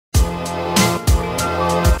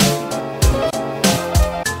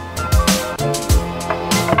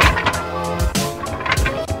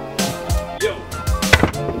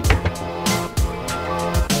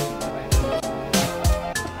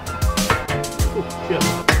Sorry.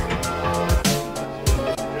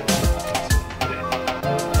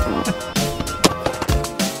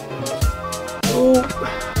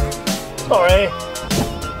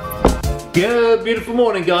 Good, beautiful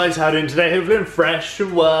morning, guys. How are you doing today? Hopefully I'm fresh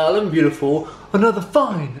and well and beautiful. Another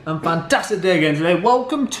fine and fantastic day again today.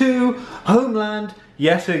 Welcome to Homeland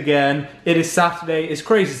yet again. It is Saturday, it's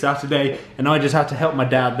crazy Saturday, and I just had to help my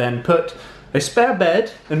dad then put a spare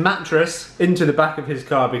bed and mattress into the back of his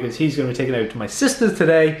car because he's going to be taking it over to my sister's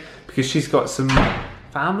today because she's got some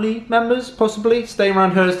family members possibly staying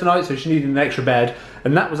around hers tonight, so she needed an extra bed.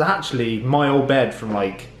 And that was actually my old bed from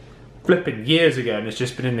like flipping years ago, and it's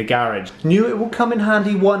just been in the garage. Knew it will come in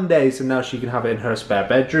handy one day, so now she can have it in her spare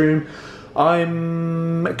bedroom.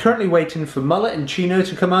 I'm currently waiting for Mullet and Chino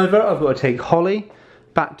to come over. I've got to take Holly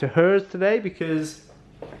back to hers today because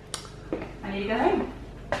I need to go home.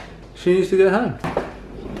 She needs to go home.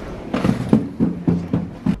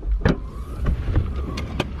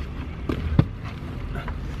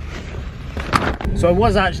 So I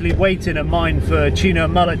was actually waiting at mine for Chino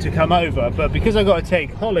and Mullet to come over, but because I got to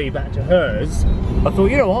take Holly back to hers, I thought,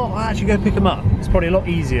 you know what, I'll actually go pick them up. It's probably a lot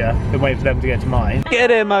easier than waiting for them to get to mine. Get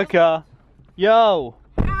in my car. Yo.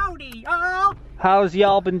 Howdy, y'all. How's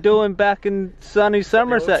y'all been doing back in sunny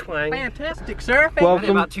Somerset? Fantastic surfing.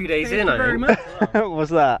 Welcome. About 2 days in, I think. What was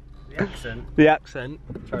that? The accent. The accent.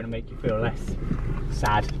 Trying to make you feel less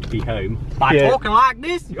sad to be home. By Yeah. talking like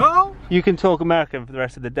this, yo. You can talk American for the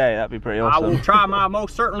rest of the day, that'd be pretty awesome. I will try my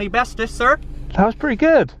most certainly bestest, sir. That was pretty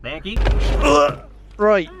good. Thank you.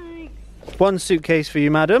 Right. One suitcase for you,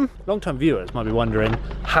 madam. Long-time viewers might be wondering,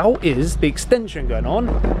 how is the extension going on?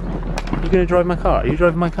 You gonna drive my car? Are you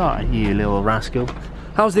driving my car, you little rascal?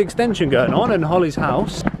 How's the extension going on in Holly's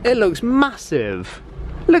house? It looks massive.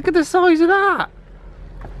 Look at the size of that.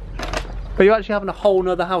 Are you actually having a whole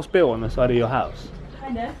nother house built on the side of your house?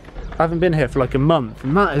 Kinda. I haven't been here for like a month,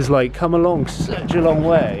 and that has like come along such a long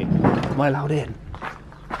way. Am I allowed in?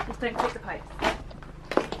 Just don't take the pipes.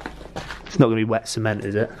 It's not gonna be wet cement,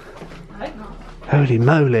 is it? I hope not. Holy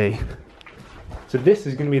moly. So this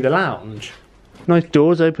is gonna be the lounge. Nice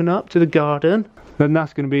doors open up to the garden. Then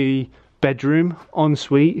that's gonna be bedroom,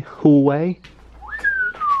 ensuite, hallway.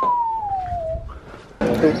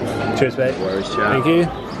 Cheers, mate. Thank you.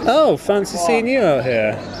 Oh, fancy seeing you out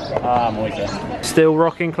here. Ah, Moisa. Still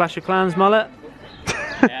rocking Clash of Clans, Mullet?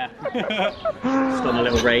 Yeah. Just on a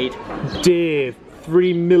little raid. Dear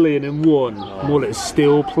 3,000,001. Mullet's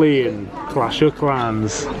still playing Clash of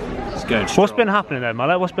Clans. It's good. What's been happening there,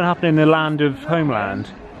 Mullet? What's been happening in the land of Homeland?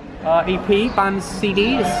 EP, band's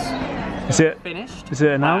CD is Is it finished. Is it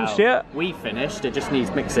announced yet? We finished, it just needs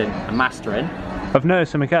mixing and mastering. I've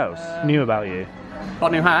noticed something else new about you. Got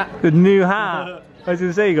a new hat. The new hat. I was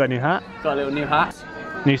going to say you got a new hat. Got a little new hat.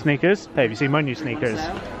 New sneakers. Hey, have you seen my new sneakers?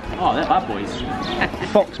 Oh, they're bad boys.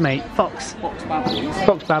 Fox, mate. Fox. Fox bad boys.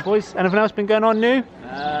 Fox bad boys. Anything else been going on new?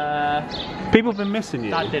 People have been missing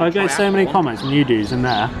you. I get so many comments from you dudes in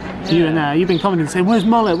there. You in there. You've been commenting saying, "Where's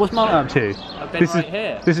Mullet? What's Mullet up to?" I've been right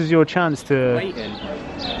here. This is your chance to Waiting.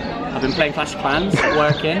 I've been playing Clash of Clans,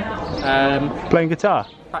 working, playing guitar.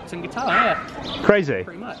 practicing guitar. Yeah, Crazy.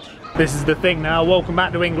 pretty much. This is the thing now. Welcome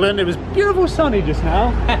back to England. It was beautiful sunny just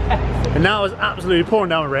now, and now it's absolutely pouring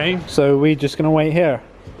down rain. So we're just gonna wait here.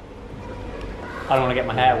 I don't want to get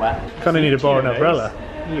my hair wet. Kind of need to borrow an umbrella.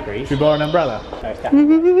 You agree? Should we borrow an umbrella? It's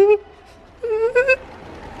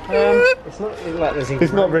not like there's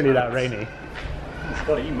It's not really that rainy.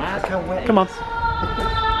 Are you mad? How wet? Come on.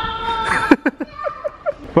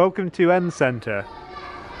 Welcome to End Centre.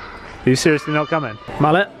 Are you seriously not coming?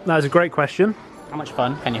 Mullet, that was a great question. How much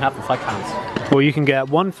fun can you have for £5? Well, you can get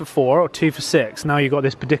 1 for 4 or 2 for 6. Now you've got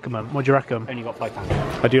this predicament. What do you reckon? Only got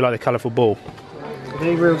 £5. I do like the colourful ball. Are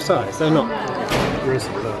they real size? They're not.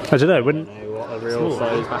 I don't know. Wouldn't... What a real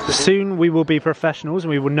size basketball. Soon we will be professionals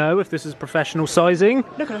and we will know if this is professional sizing.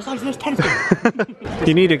 Look at the size of this 10.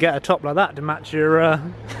 You need to get a top like that to match your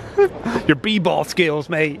your b-ball skills,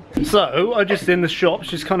 mate. So I just in the shops,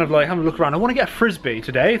 just kind of like having a look around. I want to get a Frizbee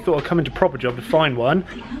today. Thought I'd come into Proper Job to find one,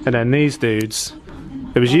 and then these dudes.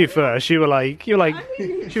 It was you first. You were like,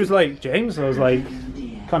 she was like, James. I was like,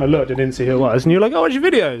 kind of looked, I didn't see who it was, and you were like, oh, watch your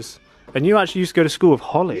videos. And you actually used to go to school with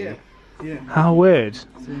Holly. Yeah. Yeah. How weird.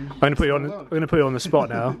 I'm gonna put you on. I'm gonna put you on the spot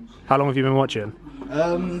now. How long have you been watching?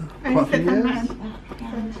 Quite a few years.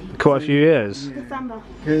 Quite a few years.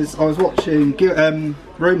 Because I was watching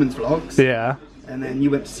Roman's vlogs. Yeah. And then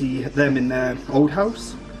you went to see them in their old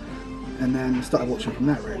house. And then started watching from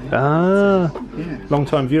that, really. Ah. Yeah. Long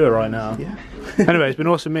time viewer right now. Yeah. Anyway, it's been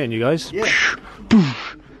awesome meeting you guys. Yeah.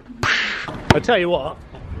 I tell you what,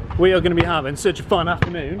 we are going to be having such a fun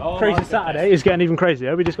afternoon. Crazy Saturday is getting even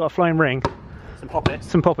crazier. We just got a flying ring. Some poppets.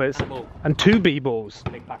 Some poppets. And a ball. And 2 b-balls.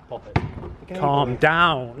 Big pack of poppets. Calm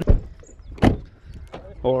down.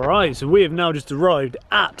 Alright, so we have now just arrived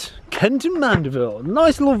at Kenton Mandeville.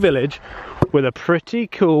 Nice little village with a pretty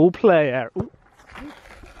cool play area. Ooh.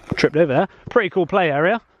 Tripped over there. Pretty cool play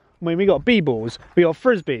area. I mean, we got b-balls, we got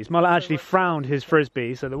frisbees. Mullet actually found his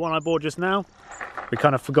frisbee, so the one I bought just now, we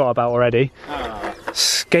kind of forgot about already.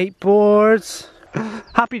 Skateboards.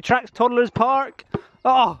 Happy Tracks Toddlers Park.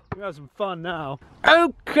 Oh, we have some fun now.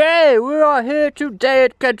 Okay, we are here today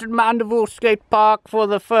at Kenton Mandeville Skate Park for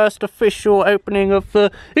the first official opening of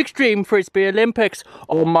the Extreme Frisbee Olympics.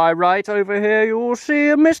 On my right over here, you will see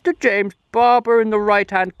a Mr. James Barber in the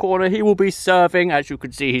right-hand corner. He will be serving. As you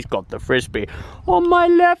can see, he's got the frisbee. On my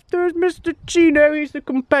left, there's Mr. Chino. He's the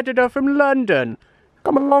competitor from London.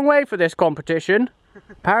 Come a long way for this competition.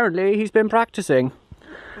 Apparently, he's been practicing.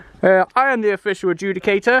 I am the official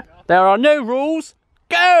adjudicator. There are no rules.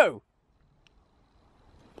 Go!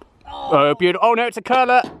 Oh, beautiful. Oh, no, it's a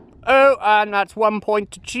curler. Oh, and that's 1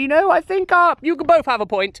 point to Chino, I think. You can both have a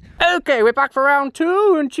point. Okay, we're back for round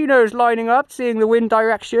 2, and Chino's lining up, seeing the wind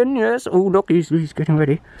direction. Yes. Oh, look, he's getting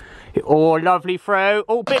ready. Oh, lovely throw.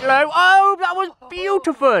 Oh, bit low. Oh, that was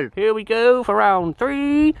beautiful. Here we go for round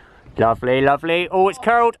 3. Lovely, lovely. Oh, it's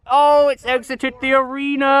curled. Oh, it's exited the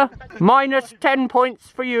arena. Minus 10 points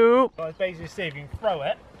for you. So I was basically see if you can throw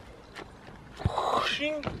it.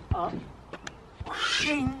 Up.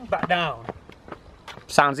 Back down.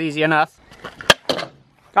 Sounds easy enough.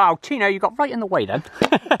 Oh, Chino, you got right in the way then.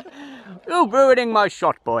 You're ruining my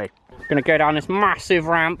shot, boy. Gonna go down this massive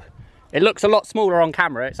ramp. It looks a lot smaller on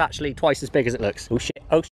camera. It's actually twice as big as it looks. Oh shit,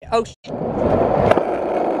 oh shit, oh shit.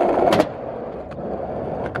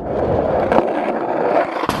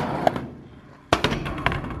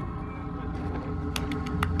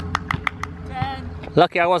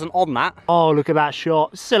 Lucky I wasn't on that. Oh, look at that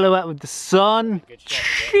shot. Silhouette with the sun.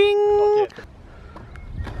 Ching!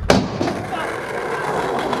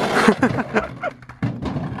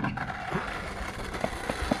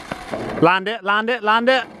 Land it, land it, land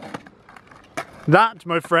it. That,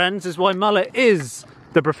 my friends, is why Mullet is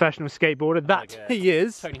the professional skateboarder that he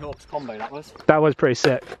is. Tony Hawk's combo, that was. That was pretty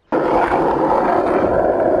sick.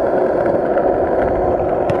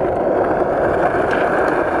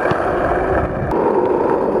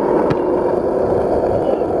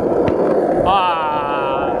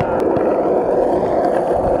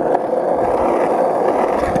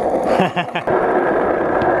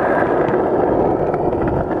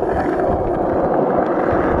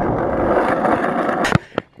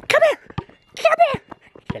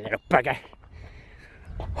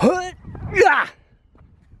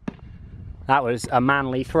 That was a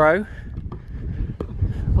manly throw.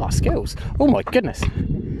 Oh, skills. Oh my goodness.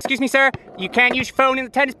 Excuse me, sir. You can't use your phone in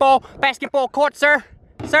the tennis ball, basketball court, sir.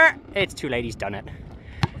 Sir, it's too late, he's done it.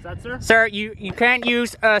 What's that, sir? Sir, you can't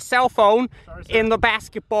use a cell phone in the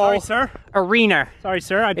basketball arena. Sorry,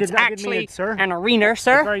 sir. It's actually an arena,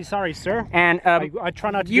 sir. I'm very sorry, sir. And I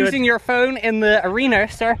try not to using your phone in the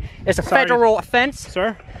arena, sir, is a federal offense,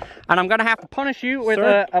 sir. And I'm gonna have to punish you with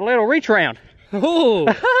a little reach around. Oh,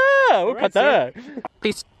 look at that.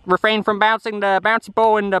 Please refrain from bouncing the bouncy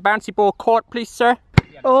ball in the bouncy ball court, please, sir.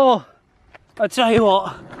 Oh, I tell you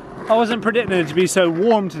what, I wasn't predicting it to be so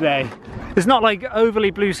warm today. It's not like overly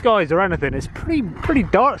blue skies or anything. It's pretty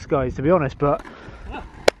dark skies, to be honest, but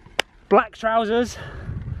black trousers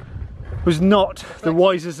was not the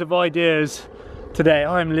wisest of ideas today.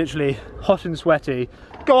 I'm literally hot and sweaty.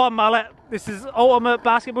 Go on, Mullet. This is ultimate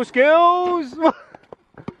basketball skills. Did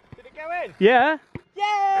it go in? Yeah.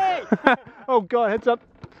 Yay! Oh God, heads up.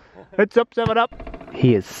 Heads up, 7 up.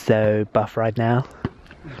 He is so buff right now.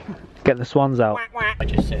 Get the swans out. I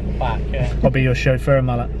just sit back, yeah. I'll be your chauffeur,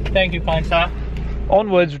 Mullet. Thank you, kind sir.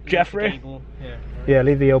 Onwards, Jeffrey. Yeah,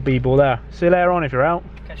 leave the old b-ball there. See you later on if you're out.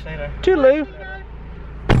 Catch you later. Toodaloo.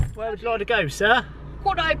 Where would you like to go, sir?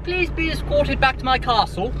 Could I please be escorted back to my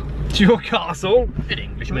castle? To your castle? Good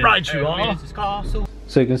Englishman. Right you are. Castle.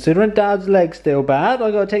 So considering Dad's leg's still bad, I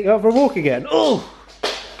gotta take you out for a walk again. Oh! I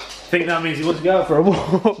think that means he wants to go out for a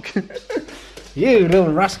walk. You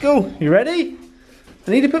little rascal, you ready?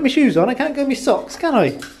 I need to put my shoes on, I can't go in my socks, can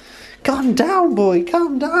I? Calm down, boy,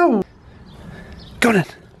 calm down. Go on then.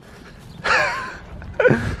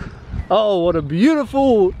 Oh, what a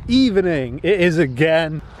beautiful evening it is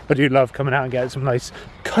again. I do love coming out and getting some nice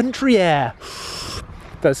country air.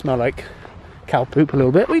 Does smell like cow poop a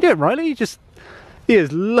little bit. What are you doing, Riley? He is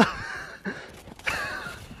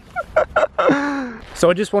So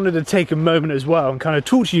I just wanted to take a moment as well and kind of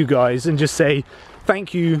talk to you guys and just say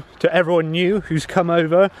thank you to everyone new who's come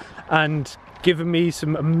over and given me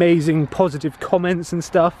some amazing positive comments and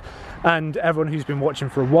stuff, and everyone who's been watching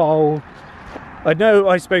for a while. I know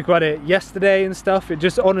I spoke about it yesterday and stuff. It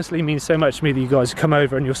just honestly means so much to me that you guys come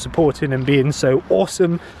over and you're supporting and being so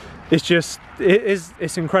awesome.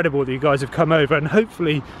 It's incredible that you guys have come over, and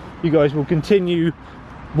hopefully you guys will continue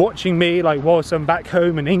watching me like whilst I'm back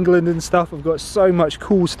home in England and stuff. I've got so much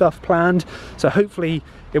cool stuff planned, so hopefully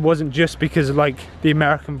it wasn't just because of like the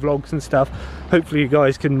American vlogs and stuff. Hopefully you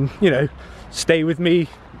guys can, you know, stay with me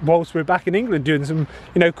whilst we're back in England doing some,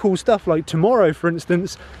 you know, cool stuff. Like tomorrow, for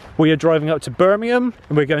instance, we are driving up to Birmingham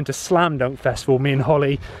and we're going to Slam Dunk Festival, me and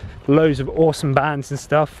Holly, loads of awesome bands and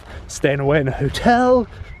stuff, staying away in a hotel,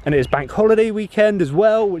 and it is bank holiday weekend as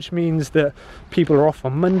well, which means that people are off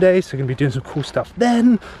on Monday, so we're going to be doing some cool stuff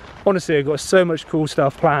then. Honestly, I've got so much cool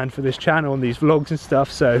stuff planned for this channel and these vlogs and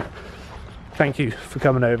stuff, so thank you for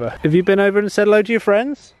coming over. Have you been over and said hello to your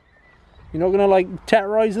friends? You're not going to like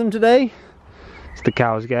terrorise them today? It's the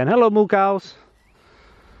cows again. Hello, moo cows.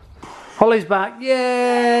 Holly's back.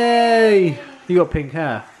 Yay! You got pink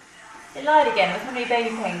hair. It lied again. It was only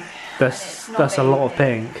baby pink. That's a lot of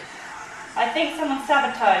pink. I think someone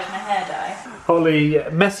sabotaged my hair dye. Holly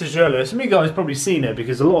messaged earlier. Some of you guys probably seen it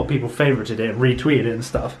because a lot of people favorited it and retweeted it and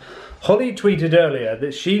stuff. Holly tweeted earlier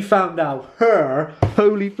that she found out her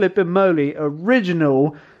holy flippin' moly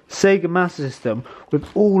original Sega Master System with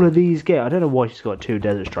all of these games. I don't know why she's got 2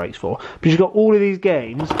 Desert Strikes for, but she's got all of these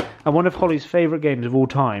games, and one of Holly's favourite games of all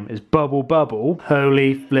time is Bubble Bubble.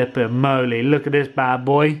 Holy flippin' moly, look at this bad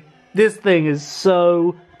boy. This thing is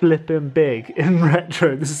so flippin' big in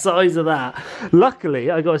retro, the size of that.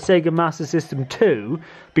 Luckily, I got a Sega Master System 2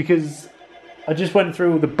 because I just went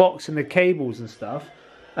through all the box and the cables and stuff,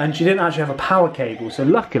 and she didn't actually have a power cable, so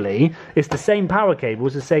luckily it's the same power cable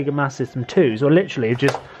as the Sega Master System 2, so I literally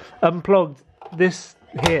just unplugged this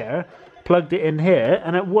here, plugged it in here,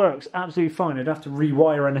 and it works absolutely fine. I don't have to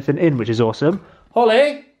rewire anything in, which is awesome. Holly?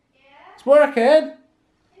 Yeah? It's working? It's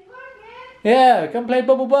working? Yeah, come play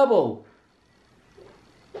Bubble Bubble.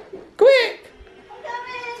 Quick!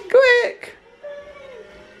 Quick!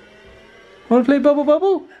 Want to play Bubble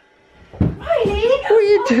Bubble? Riley! What are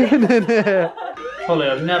you doing in here? Holly,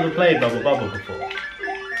 I've never played Bubble Bubble before.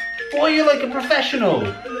 Why are you like a professional?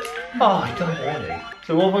 Oh, I don't really.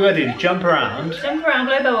 So what we're going to do is jump around. Jump around,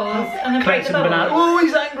 blow bubbles, and then break the bubbles. Banana. Oh,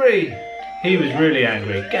 he's angry! He was really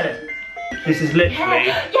angry. Get it. This is literally...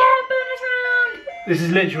 Yeah, bonus round! This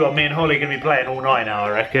is literally what me and Holly are going to be playing all night now, I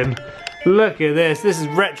reckon. Look at this. This is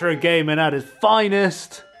retro gaming at its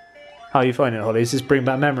finest. How are you finding it, Holly? Does this bring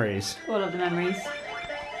back memories? All of the memories.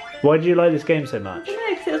 Why do you like this game so much? I don't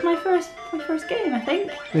know, because it was my first game, I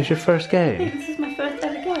think. It's your first I game? think this is my first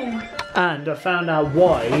ever game. And I found out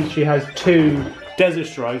why she has 2 Desert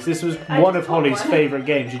Strikes. This was one of Holly's favourite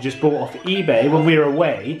games she just bought off eBay when we were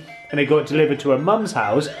away, and it got delivered to her mum's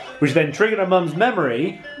house, which then triggered her mum's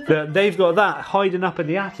memory that they've got that hiding up in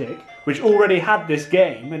the attic, which already had this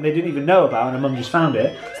game and they didn't even know about, and her mum just found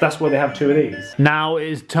it. So that's why they have 2 of these. Now it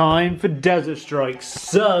is time for Desert Strikes.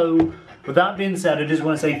 So, with that being said, I just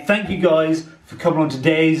want to say thank you guys for coming on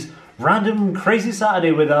today's random crazy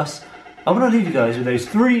Saturday with us. I want to leave you guys with those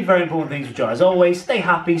 3 very important things, which are, as always, stay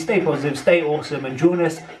happy, stay positive, stay awesome, and join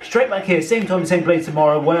us straight back here, same time, same place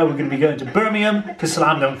tomorrow, where we're going to be going to Birmingham to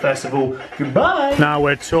Slam Dunk Festival. Goodbye! Now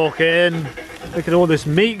we're talking. Look at all this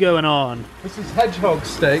meat going on. This is hedgehog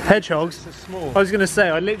steak. Hedgehogs? It's small. I was going to say,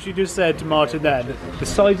 I literally just said to Martin then, the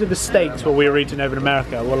size of the steaks what we were eating over in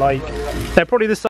America were like, they're probably the size